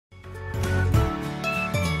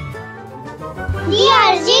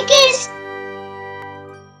DRJ Kids.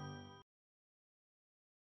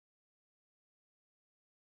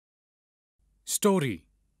 Story: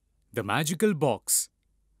 The Magical Box.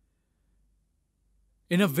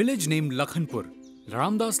 In a village named Lakhanpur,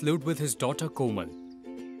 Ramdas lived with his daughter Komal.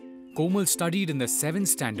 Komal studied in the 7th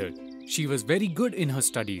standard. She was very good in her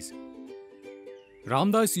studies.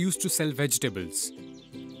 Ramdas used to sell vegetables.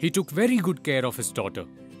 He took very good care of his daughter.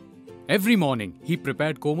 Every morning, he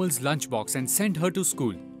prepared Komal's lunchbox and sent her to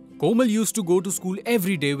school. Komal used to go to school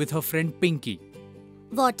every day with her friend Pinky.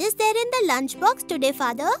 What is there in the lunchbox today,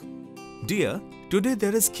 Father? Dear, today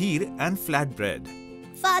there is kheer and flatbread.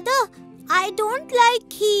 Father, I don't like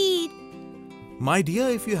kheer. My dear,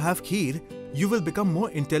 if you have kheer, you will become more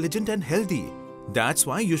intelligent and healthy. That's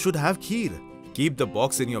why you should have kheer. Keep the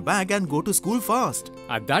box in your bag and go to school fast.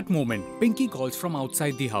 At that moment, Pinky calls from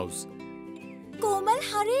outside the house. Komal,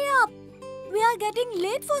 hurry up. We are getting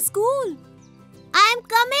late for school. I'm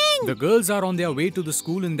coming. The girls are on their way to the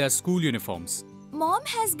school in their school uniforms. Mom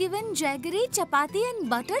has given jaggery, chapati and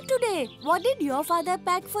butter today. What did your father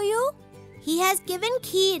pack for you? He has given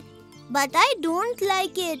kheer, but I don't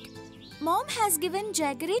like it. Mom has given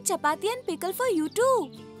jaggery, chapati and pickle for you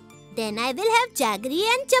too. Then I will have jaggery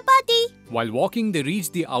and chapati. While walking, they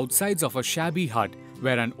reach the outsides of a shabby hut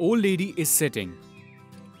where an old lady is sitting.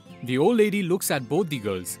 The old lady looks at both the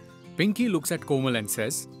girls. Pinky looks at Komal and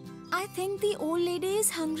says, I think the old lady is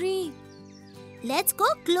hungry. Let's go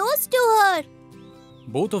close to her.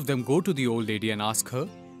 Both of them go to the old lady and ask her,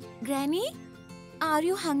 Granny, are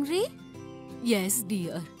you hungry? Yes,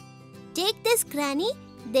 dear. Take this, Granny.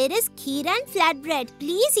 There is kheer and flatbread.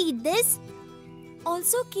 Please eat this.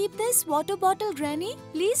 Also keep this water bottle, Granny.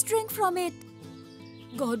 Please drink from it.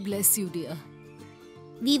 God bless you, dear.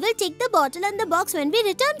 We will take the bottle and the box when we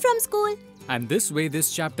return from school. And this way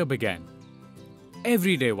this chapter began.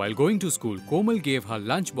 Every day while going to school, Komal gave her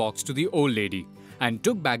lunch box to the old lady and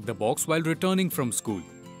took back the box while returning from school.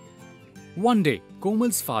 One day,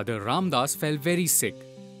 Komal's father Ramdas fell very sick.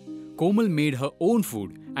 Komal made her own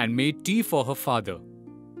food and made tea for her father.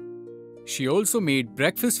 She also made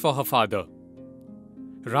breakfast for her father.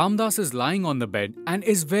 Ramdas is lying on the bed and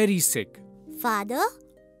is very sick. Father,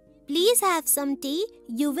 please have some tea.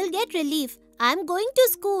 You will get relief. I am going to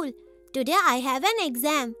school. Today I have an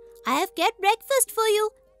exam. I have kept breakfast for you.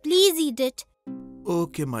 Please eat it.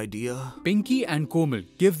 Okay, my dear. Pinky and Komal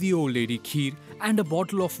give the old lady kheer and a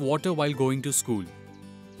bottle of water while going to school.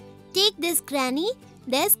 Take this, Granny.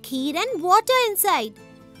 There's kheer and water inside.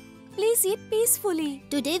 Please eat peacefully.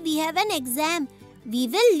 Today we have an exam. We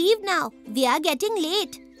will leave now. We are getting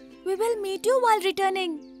late. We will meet you while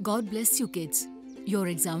returning. God bless you, kids. Your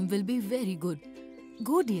exam will be very good.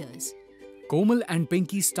 Go, dears. Komal and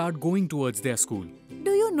Pinky start going towards their school.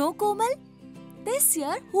 Do you know, Komal? This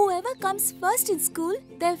year, whoever comes first in school,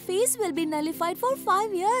 their fees will be nullified for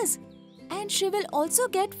 5 years. And she will also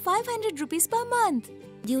get 500 rupees per month.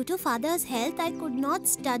 Due to father's health, I could not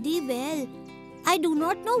study well. I do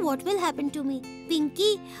not know what will happen to me.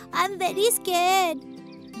 Pinky, I am very scared.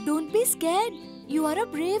 Don't be scared. You are a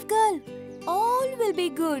brave girl. All will be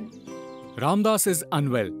good. Ramdas is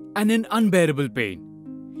unwell and in unbearable pain.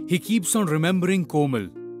 He keeps on remembering Komal.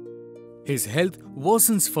 His health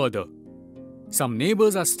worsens further. Some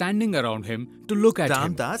neighbors are standing around him to look at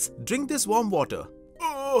him. Ramdas, drink this warm water.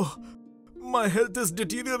 Oh, my health is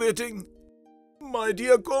deteriorating. My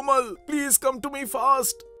dear Komal, please come to me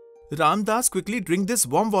fast. Ramdas, quickly drink this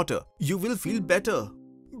warm water. You will feel better.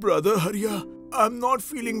 Brother Hariya, I'm not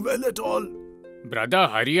feeling well at all. Brother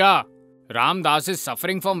Hariya, Ramdas is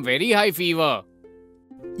suffering from very high fever.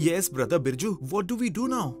 Yes, Brother Birju, what do we do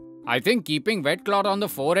now? I think keeping wet cloth on the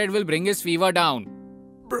forehead will bring his fever down.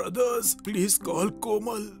 Brothers, please call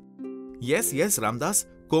Komal. Yes, Ramdas.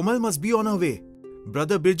 Komal must be on her way.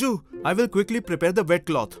 Brother Birju, I will quickly prepare the wet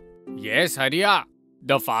cloth. Yes, Hariya.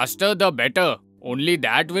 The faster the better. Only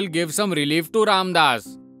that will give some relief to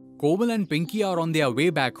Ramdas. Komal and Pinky are on their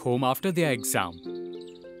way back home after their exam.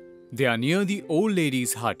 They are near the old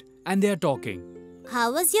lady's hut and they are talking.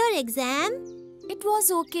 How was your exam? It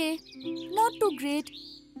was okay. Not too great.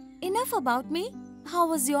 Enough about me. How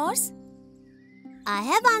was yours? I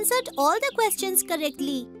have answered all the questions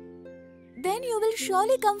correctly. Then you will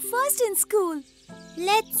surely come first in school.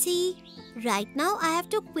 Let's see. Right now I have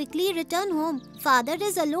to quickly return home. Father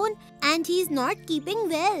is alone and he is not keeping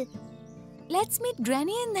well. Let's meet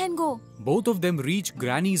Granny and then go. Both of them reach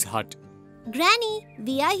Granny's hut. Granny,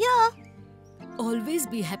 we are here. Always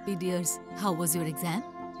be happy, dears. How was your exam?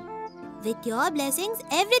 With your blessings,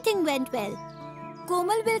 everything went well.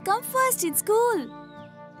 Komal will come first in school.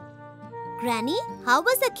 Granny, how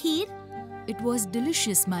was the kheer? It was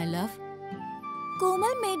delicious, my love.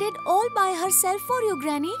 Komal made it all by herself for you,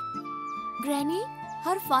 Granny. Granny,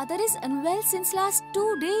 her father is unwell since last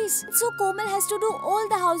 2 days. So Komal has to do all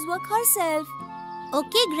the housework herself.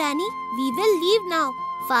 Okay, Granny, we will leave now.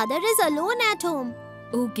 Father is alone at home.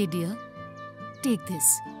 Okay, dear. Take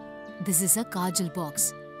this. This is a kajal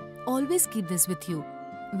box. Always keep this with you.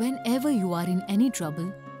 Whenever you are in any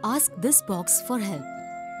trouble, ask this box for help.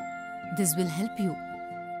 This will help you.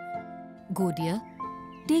 Go, dear.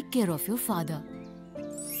 Take care of your father.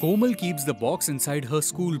 Komal keeps the box inside her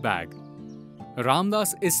school bag.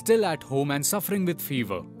 Ramdas is still at home and suffering with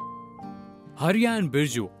fever. Harya and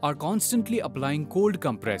Birju are constantly applying cold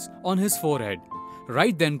compress on his forehead.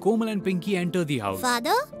 Right then, Komal and Pinky enter the house.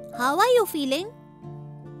 Father, how are you feeling?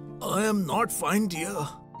 I am not fine, dear.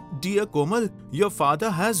 Dear Komal, your father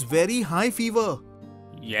has very high fever.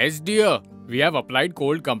 Yes, dear. We have applied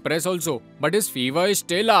cold compress also, but his fever is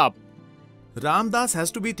still up. Ramdas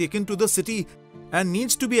has to be taken to the city and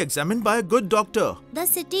needs to be examined by a good doctor. The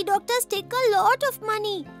city doctors take a lot of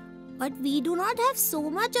money. But we do not have so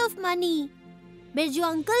much of money. Birju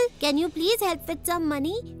uncle, can you please help with some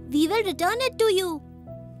money? We will return it to you.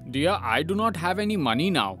 Dear, I do not have any money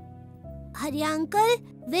now. Harya uncle,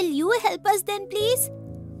 will you help us then please?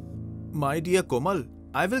 My dear Komal,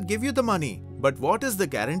 I will give you the money. But what is the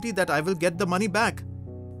guarantee that I will get the money back?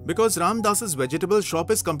 Because Ramdas's vegetable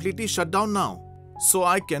shop is completely shut down now. So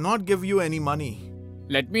I cannot give you any money.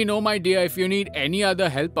 Let me know, my dear, if you need any other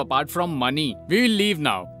help apart from money. We will leave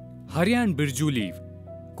now. Harya and Birju leave.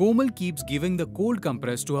 Komal keeps giving the cold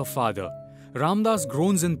compress to her father. Ramdas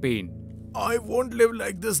groans in pain. I won't live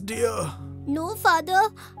like this, dear. No, father.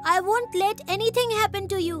 I won't let anything happen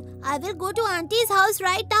to you. I will go to auntie's house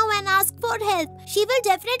right now and ask for help. She will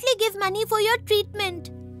definitely give money for your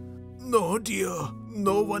treatment. No, dear.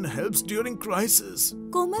 No one helps during crisis.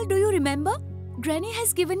 Komal, do you remember? Granny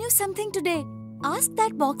has given you something today. Ask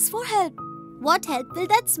that box for help. What help will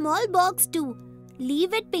that small box do?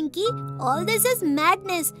 Leave it, Pinky. All this is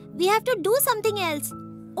madness. We have to do something else.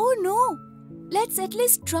 Oh no! Let's at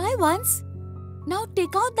least try once. Now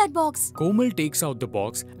take out that box. Komal takes out the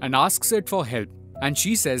box and asks it for help. And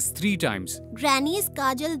she says 3 times. Granny's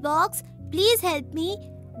kajal box, please help me.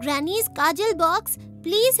 Granny's kajal box,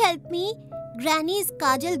 please help me. Granny's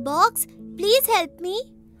kajal box, please help me.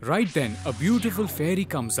 Right then, a beautiful fairy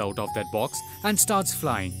comes out of that box and starts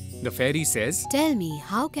flying. The fairy says, Tell me,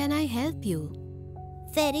 how can I help you?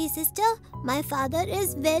 Fairy sister, my father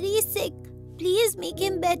is very sick. Please make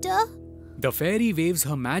him better. The fairy waves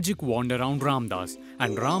her magic wand around Ramdas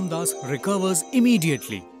and Ramdas recovers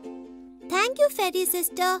immediately. Thank you, fairy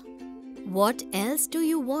sister. What else do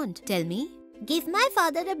you want? Tell me. Give my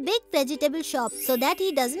father a big vegetable shop so that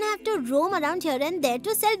he doesn't have to roam around here and there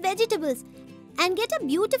to sell vegetables. And get a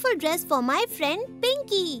beautiful dress for my friend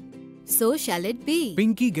Pinky. So shall it be.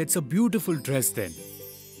 Pinky gets a beautiful dress then.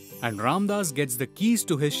 And Ramdas gets the keys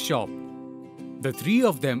to his shop. The 3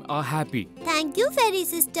 of them are happy. Thank you, fairy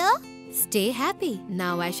sister. Stay happy.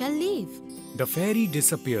 Now I shall leave. The fairy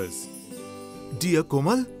disappears. Dear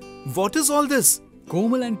Komal, what is all this?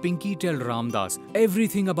 Komal and Pinky tell Ramdas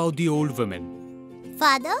everything about the old women.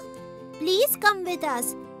 Father, please come with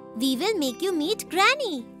us. We will make you meet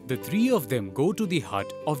Granny. The 3 of them go to the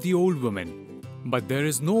hut of the old woman. But there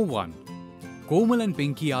is no one. Komal and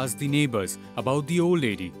Pinky ask the neighbors about the old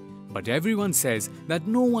lady. But everyone says that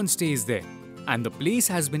no one stays there. And the place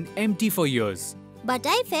has been empty for years. But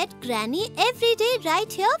I fed Granny every day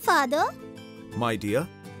right here, Father. My dear,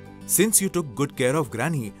 since you took good care of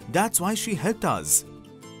Granny, that's why she helped us.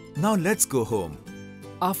 Now let's go home.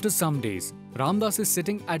 After some days, Ramdas is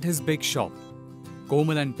sitting at his big shop.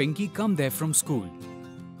 Komal and Pinky come there from school.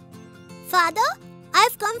 Father,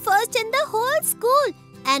 I've come first in the whole school.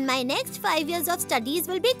 And my next 5 years of studies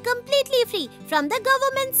will be completely free from the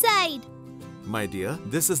government side. My dear,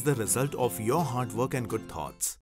 this is the result of your hard work and good thoughts.